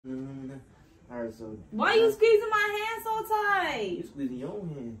Alright, so. Why you squeezing my hand so tight? You squeezing your own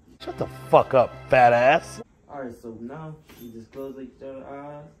hand. Shut the fuck up, fat ass. Alright, so now you just close each other's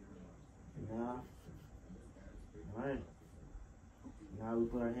eyes. Now. Alright. Now we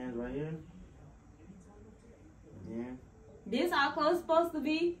put our hands right here. Yeah. This how close supposed to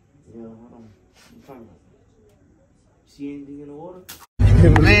be? Yeah, hold on. I'm talking about. See anything in the water?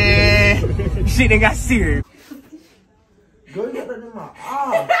 Man, shit ain't got serious. Girl, you got that in my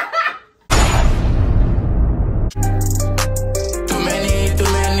eye. Too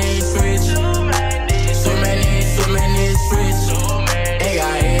many switch. Too many switch. They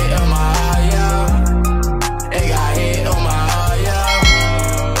got hit on my eye, yeah. They got hit on my eye,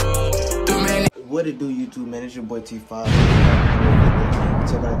 yeah. Too many. What it do, YouTube, man? It's your boy T5.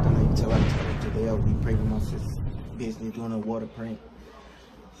 Check out today I'll be pranking my sister. Basically doing a water prank.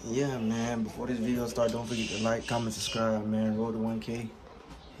 Yeah, man. Before this video starts, don't forget to like, comment, subscribe, man. Roll to 1K.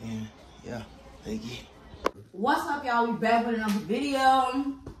 And yeah, thank you. What's up, y'all? We back with another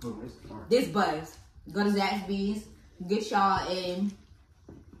video. This Buzz. Go to Zaxby's. Get y'all a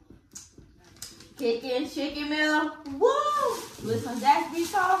chicken meal. Woo! With some Zaxby's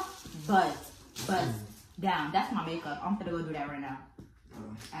sauce. Buzz down. That's my makeup. I'm gonna go do that right now.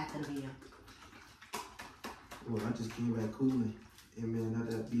 After the video. Well, I just came back cooling. And man, now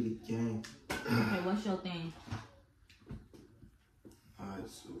that I beat the game. Okay, what's your thing? Alright,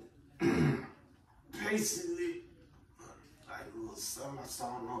 so basically, like a little something I saw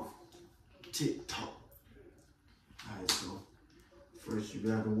off TikTok. Alright, so first you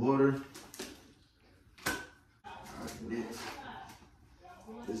got the water. Alright, next.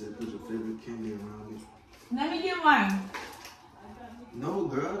 This is put your favorite candy around it. Let me get one. No,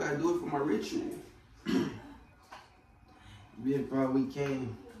 girl, I gotta do it for my ritual. Being proud we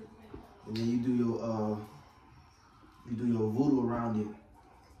came, and then you do your voodoo around it.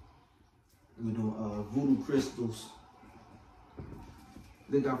 You do voodoo crystals.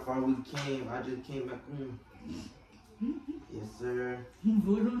 Look how far we came. I just came back. Yes, sir.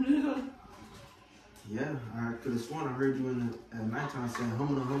 Voodoo nigga. Yeah, I could have sworn I heard you at nighttime saying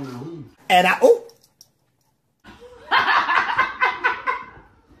hum. And oh.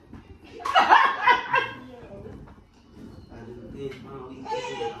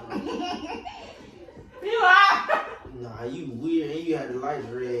 You are. Nah, you weird, and you had the lights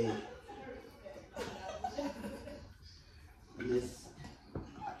red. Yes.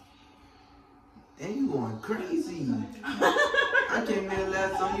 And you going crazy. I came here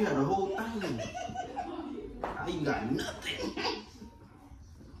last time, you had the whole thing. Now you got nothing.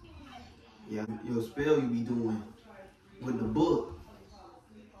 Yeah, your spell you be doing with the book.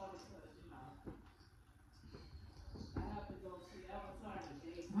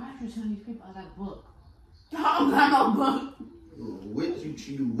 Why are you telling these people I got a book? I don't got no book.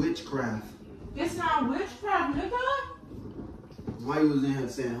 You witchcraft. It's not witchcraft, nigga. Why you was in here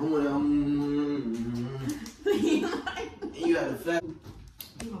saying and you had the fact.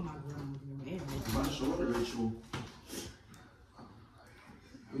 My shoulder ritual.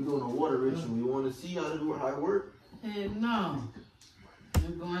 We doing a water ritual. You want to see how it work? Heck no.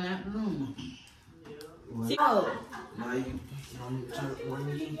 I'm going out the room. What? Oh. Now you turn one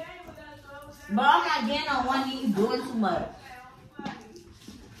knee. But I'm not getting on one knee doing too much.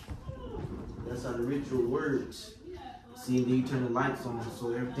 That's how the ritual works. See, then you turn the lights on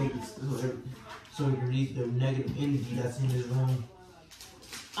so everything is so you can release the negative energy that's in this room.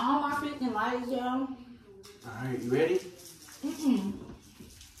 All my freaking lights, yo. Alright, you ready?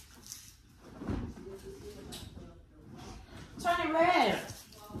 Turn it red.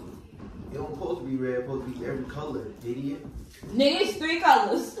 It don't supposed to be red, it's supposed to be every color, idiot. Nigga, it's 3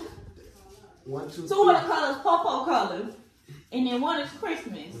 colors. 1, 2, 3. 2 of the colors, popo colors. And then 1 is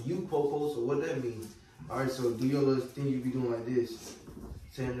Christmas. You popo, so what that mean? Alright, so do your little thing you be doing like this.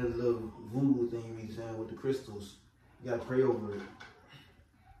 Saying that little voodoo thing you be saying with the crystals. You gotta pray over it.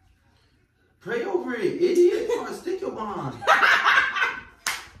 Pray over it, idiot! Come on, stick your behind.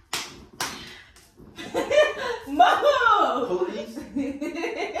 Mom! Police!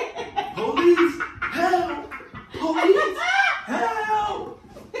 Police! Help! Police! Help!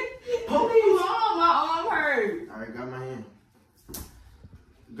 Police! Oh, my arm hurt. Alright, got my hand.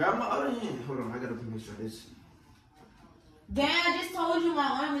 Grab my other hand. Hold on, I gotta make sure this. Dad, I just told you my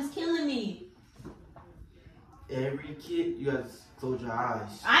arm is killing me. Every kid, you gotta close your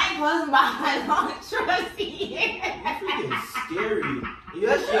eyes. I ain't closing my eyes. I don't trust you. It's freaking scary. You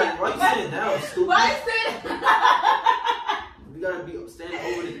actually, why you sitting down, stupid? Why sit? You gotta be standing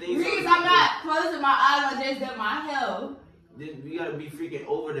over the things. Reese, I'm not closing my eyes. I just did my health. Then we gotta be freaking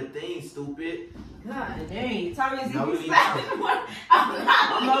over the thing, stupid. God dang. Tyrese, Now we you need slapping one. I'm I'm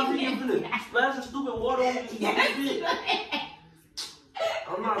not not freaking leaving. finna splashing stupid water on me.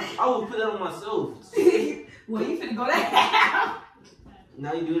 I'm not. I would put that on myself. Well, you finna go down.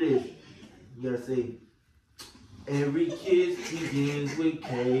 Now you do this. You gotta say, every kiss begins with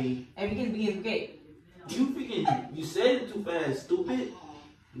K. Every kiss begins with K. You said it too fast, stupid.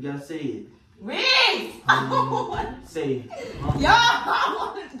 You gotta say it. Reese! Say, Yo!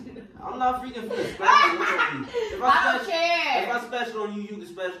 I'm not freaking finna splash it on me. I don't care. If I splash it on you, you can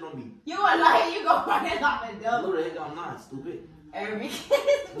splash it on me. You a liar, you go running off the No, door. the heck I'm not, stupid. Every kiss.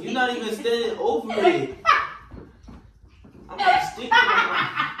 You're not even standing over it. I'm not sticking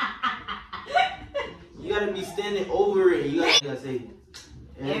You gotta be standing over it. You gotta say,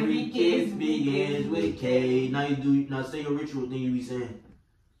 every kiss begins with K. Now say your ritual thing you be saying.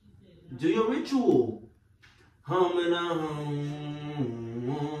 Do your ritual. Hum and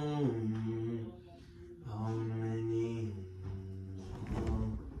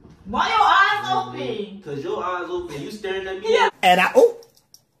Why your eyes open? Cause your eyes open. You staring at me. Yeah. And I,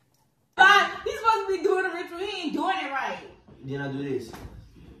 God, he's supposed to be doing a ritual. He ain't doing it right. Then I do this.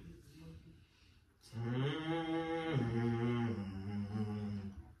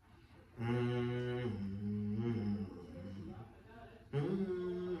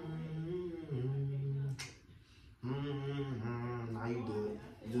 Now you do it.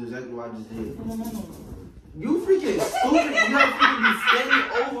 You do exactly what I just did. You freaking stupid. You gotta freaking be standing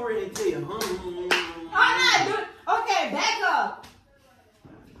over it and say, I'm not doing. Okay, back up.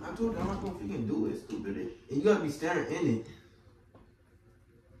 I told you I'm not gonna freaking do it, stupid. And you gotta be staring in it.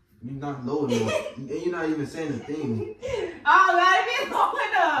 You're not low enough. And you're not even saying a thing. Oh, gotta be low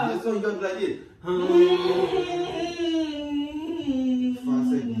enough. Just so you gotta be like this. 5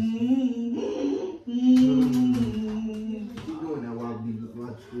 seconds. Keep doing that while we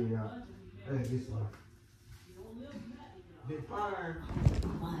screen out. Hey, this one. Big fire.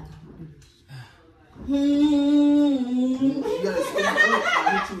 You gotta stand up. I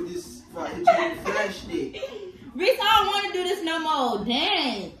hit you with this. If I hit you with the flash stick. Reese, I don't want to do this no more.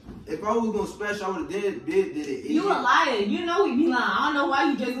 Dang. If I was gonna splash, I would have did it. You a liar. You know we be lying. I don't know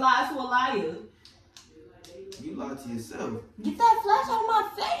why you just lied to a liar. You lied to yourself. Get that flash on my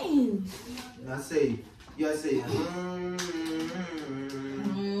face. And I say, you gotta say, you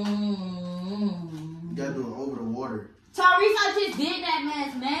gotta do it over the water. Tyrese, I just did that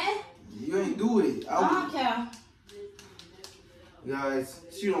mess, man. You ain't do it. I don't care. Guys,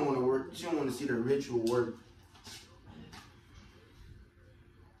 she don't want to work. She don't want to see the ritual work.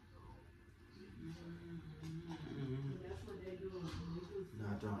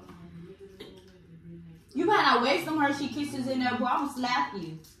 You better not waste on her. She kisses in there, boy. I'm gonna slap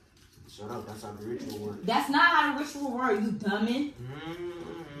you. Shut up. That's how the ritual works. That's not how the ritual works, you dummy.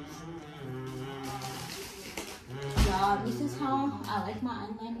 Y'all, this is how I like my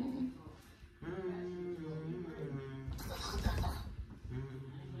eyeliner.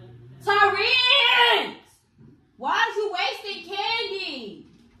 Tyrese! Why are you wasting candy?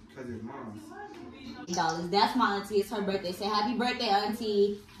 Because it's mom's. $8. That's my auntie. It's her birthday. Say happy birthday,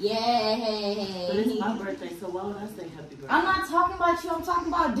 auntie. Yay. But it's my birthday, so why would I say happy birthday? I'm not talking about you. I'm talking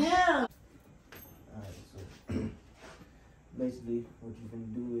about them. Alright, so basically what you're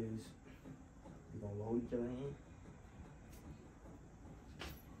gonna do is you're gonna roll each other hand.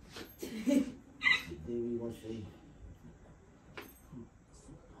 Then we gonna say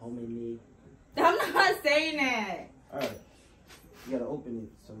how many. I'm not saying that. Alright. You gotta open it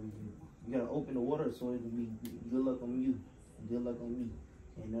so you gotta open the water so it can be good luck on you. Good luck on me.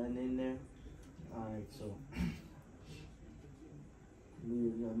 Ain't nothing in there. Alright, so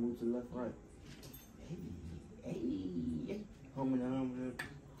you gotta move to the left, right. Hey, hey. Hum.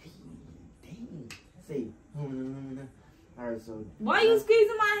 Hey, dang. Say hum. Alright, so Why you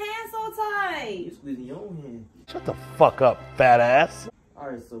squeezing my hand so tight? you squeezing your own hand. Shut the fuck up, fat ass.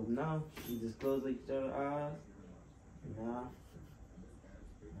 Alright, so now you just close each other's eyes. Now,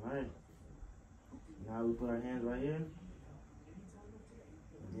 alright. Now we put our hands right here.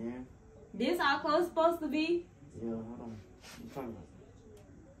 Yeah. This how close supposed to be? Yeah, hold on. What you talking about?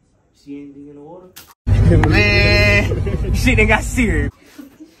 See anything in the water? Man, shit ain't got serious.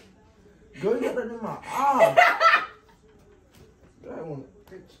 Girl, you got that in my eye. I want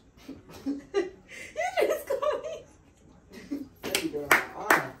to You just called me. There you go.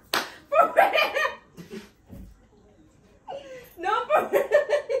 Ah. For real? No, for real.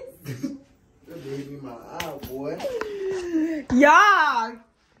 That hit me in my eye, boy. Y'all.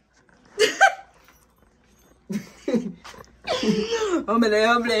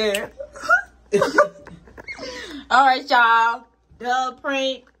 All right, y'all. The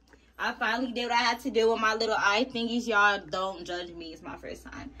prank. I I finally did what I had to do with my little eye thingies. Y'all don't judge me. It's my first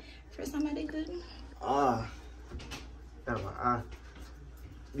time. First time I did good. That's my eye.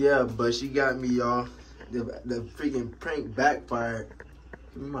 Yeah, but she got me, y'all. The freaking prank backfired.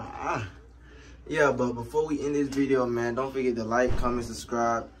 Give me my eye. Yeah, but before we end this video, man, don't forget to like, comment,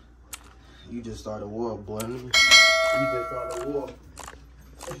 subscribe. You just started a war, boy. You just started a war.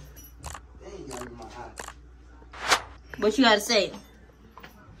 Dang, got me my eye. What you gotta say?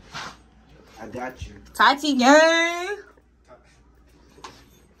 I got you. Tati gang.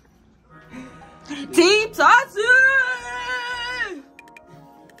 Team Tati.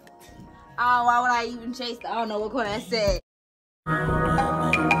 Oh, why would I even chase that? I don't know what could I say.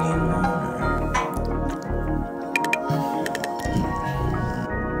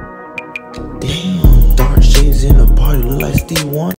 Damn, dark shades in the party look like Steve Wonder.